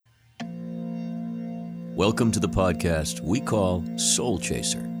Welcome to the podcast we call Soul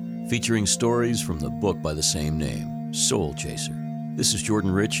Chaser, featuring stories from the book by the same name, Soul Chaser. This is Jordan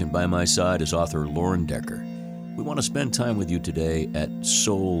Rich, and by my side is author Lauren Decker. We want to spend time with you today at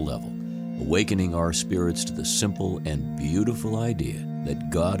soul level, awakening our spirits to the simple and beautiful idea that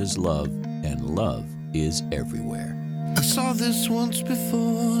God is love and love is everywhere. I saw this once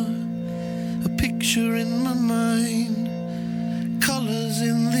before, a picture in my mind, colors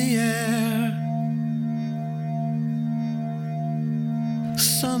in the air,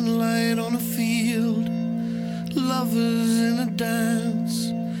 sunlight on a field, lovers in a dance,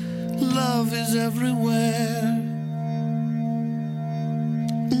 love is everywhere.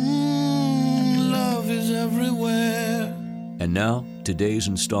 Love is everywhere. And now, today's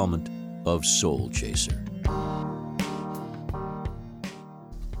installment of Soul Chaser.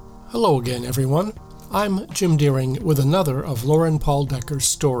 Hello again, everyone. I'm Jim Deering with another of Lauren Paul Decker's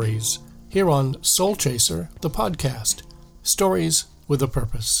stories, here on Soul Chaser, the podcast, Stories with a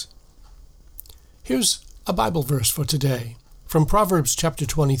Purpose. Here's a Bible verse for today, from Proverbs chapter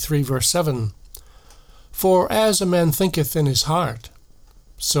 23, verse 7. For as a man thinketh in his heart,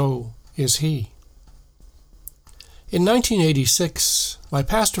 so is he. In 1986, my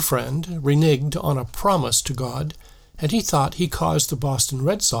pastor friend reneged on a promise to God, and he thought he caused the Boston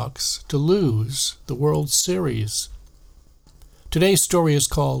Red Sox to lose the World Series. Today's story is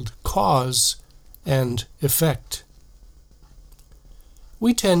called Cause and Effect.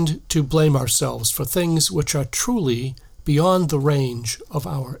 We tend to blame ourselves for things which are truly beyond the range of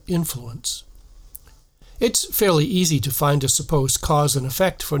our influence. It's fairly easy to find a supposed cause and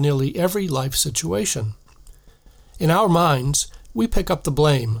effect for nearly every life situation. In our minds, we pick up the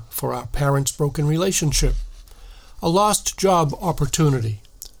blame for our parents' broken relationship, a lost job opportunity,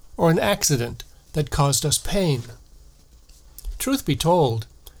 or an accident that caused us pain. Truth be told,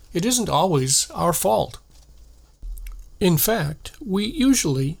 it isn't always our fault. In fact, we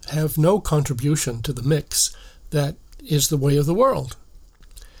usually have no contribution to the mix that is the way of the world.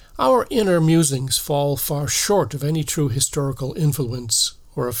 Our inner musings fall far short of any true historical influence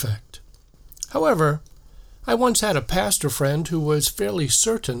or effect. However, I once had a pastor friend who was fairly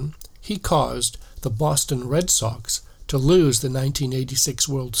certain he caused the Boston Red Sox to lose the 1986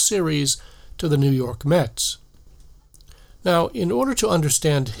 World Series to the New York Mets. Now, in order to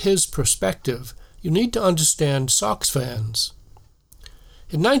understand his perspective, you need to understand Sox fans.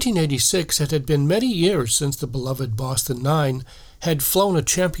 In 1986, it had been many years since the beloved Boston Nine had flown a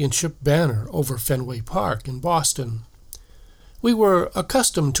championship banner over Fenway Park in Boston. We were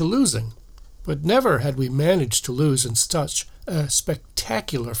accustomed to losing, but never had we managed to lose in such a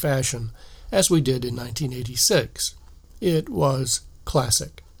spectacular fashion as we did in 1986. It was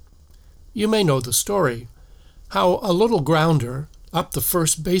classic. You may know the story, how a little grounder up the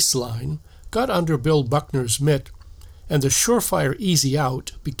first baseline got under Bill Buckner's mitt, and the surefire easy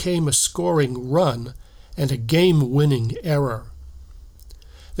out became a scoring run and a game-winning error.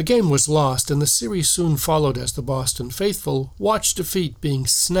 The game was lost, and the series soon followed as the Boston faithful watched defeat being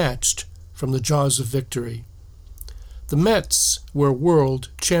snatched from the jaws of victory. The Mets were world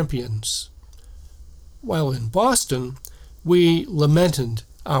champions. While in Boston, we lamented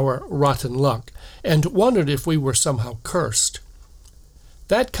our rotten luck and wondered if we were somehow cursed.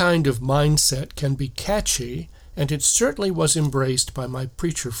 That kind of mindset can be catchy, and it certainly was embraced by my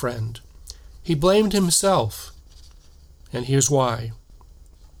preacher friend. He blamed himself, and here's why.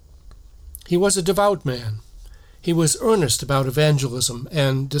 He was a devout man. He was earnest about evangelism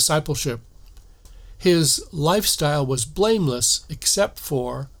and discipleship. His lifestyle was blameless except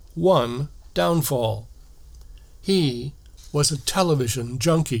for one downfall. He was a television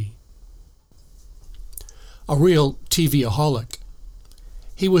junkie, a real TV-aholic.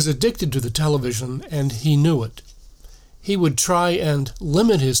 He was addicted to the television, and he knew it. He would try and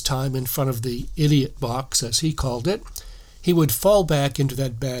limit his time in front of the idiot box, as he called it. He would fall back into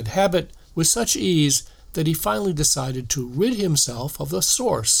that bad habit with such ease that he finally decided to rid himself of the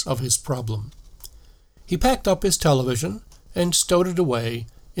source of his problem. He packed up his television and stowed it away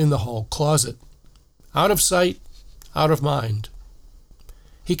in the hall closet. Out of sight, out of mind.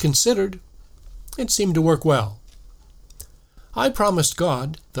 He considered. It seemed to work well. I promised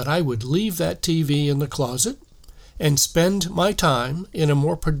God that I would leave that TV in the closet and spend my time in a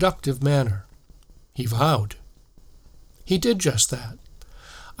more productive manner. He vowed. He did just that.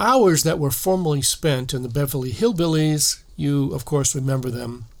 Hours that were formerly spent in the Beverly Hillbillies, you of course remember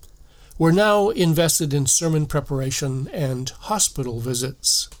them, were now invested in sermon preparation and hospital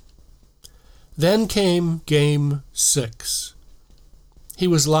visits. Then came Game 6. He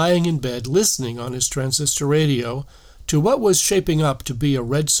was lying in bed listening on his transistor radio to what was shaping up to be a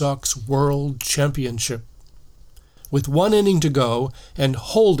Red Sox World Championship With 1 inning to go and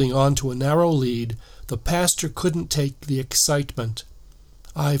holding on to a narrow lead, the pastor couldn't take the excitement.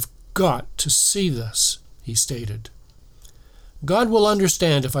 "I've got to see this," he stated. "God will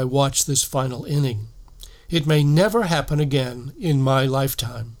understand if I watch this final inning. It may never happen again in my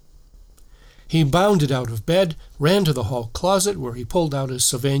lifetime." He bounded out of bed, ran to the hall closet where he pulled out his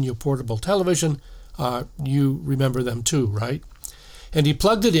Sylvania portable television. You remember them too, right? And he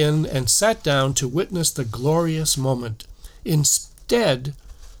plugged it in and sat down to witness the glorious moment. Instead,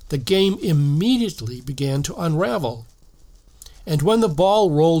 the game immediately began to unravel. And when the ball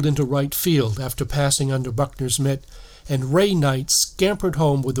rolled into right field after passing under Buckner's mitt, and Ray Knight scampered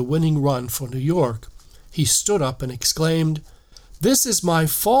home with the winning run for New York, he stood up and exclaimed, "This is my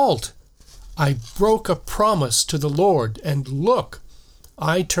fault. I broke a promise to the Lord, and look,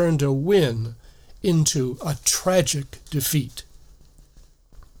 I turned a win into a tragic defeat."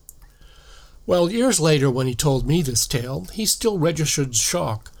 Well, years later, when he told me this tale, he still registered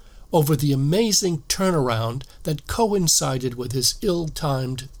shock over the amazing turnaround that coincided with his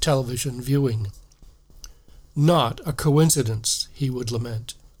ill-timed television viewing. "Not a coincidence," he would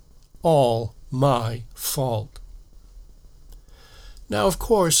lament. "All my fault." Now, of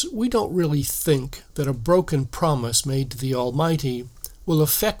course, we don't really think that a broken promise made to the Almighty will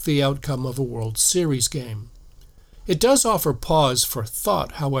affect the outcome of a World Series game. It does offer pause for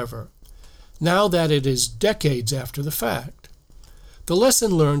thought, however, now that it is decades after the fact. The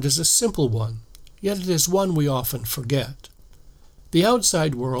lesson learned is a simple one, yet it is one we often forget. The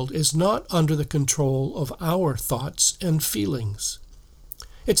outside world is not under the control of our thoughts and feelings.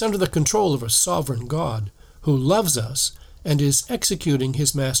 It's under the control of a sovereign God who loves us and is executing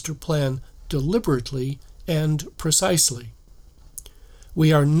his master plan deliberately and precisely.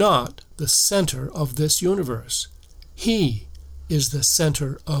 We are not the center of this universe. He is the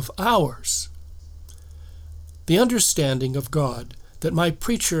center of ours. The understanding of God that my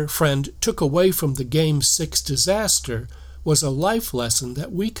preacher friend took away from the Game 6 disaster was a life lesson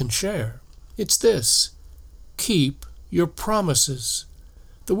that we can share. It's this: keep your promises.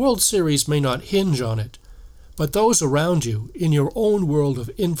 The World Series may not hinge on it, but those around you in your own world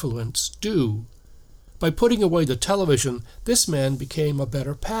of influence do. By putting away the television, this man became a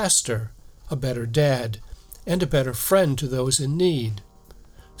better pastor, a better dad, and a better friend to those in need.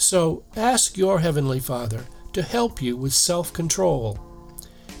 So ask your Heavenly Father to help you with self-control.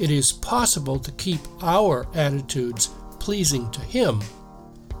 It is possible to keep our attitudes pleasing to Him.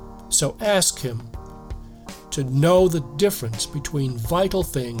 So ask Him to know the difference between vital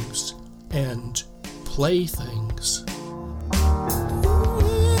things and playthings.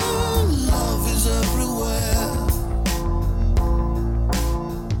 Love is everywhere.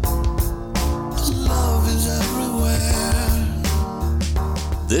 Love is everywhere.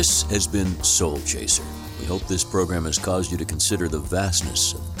 This has been Soul Chaser. We hope this program has caused you to consider the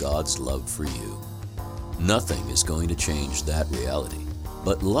vastness of God's love for you. Nothing is going to change that reality,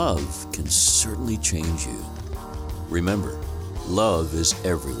 but love can certainly change you. Remember, love is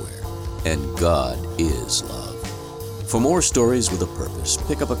everywhere, and God is love. For more stories with a purpose,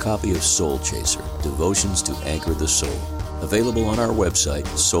 pick up a copy of Soul Chaser, Devotions to Anchor the Soul, available on our website,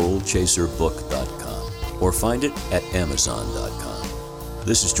 soulchaserbook.com, or find it at amazon.com.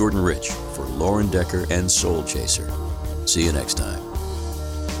 This is Jordan Rich for Lauren Decker and Soul Chaser. See you next time.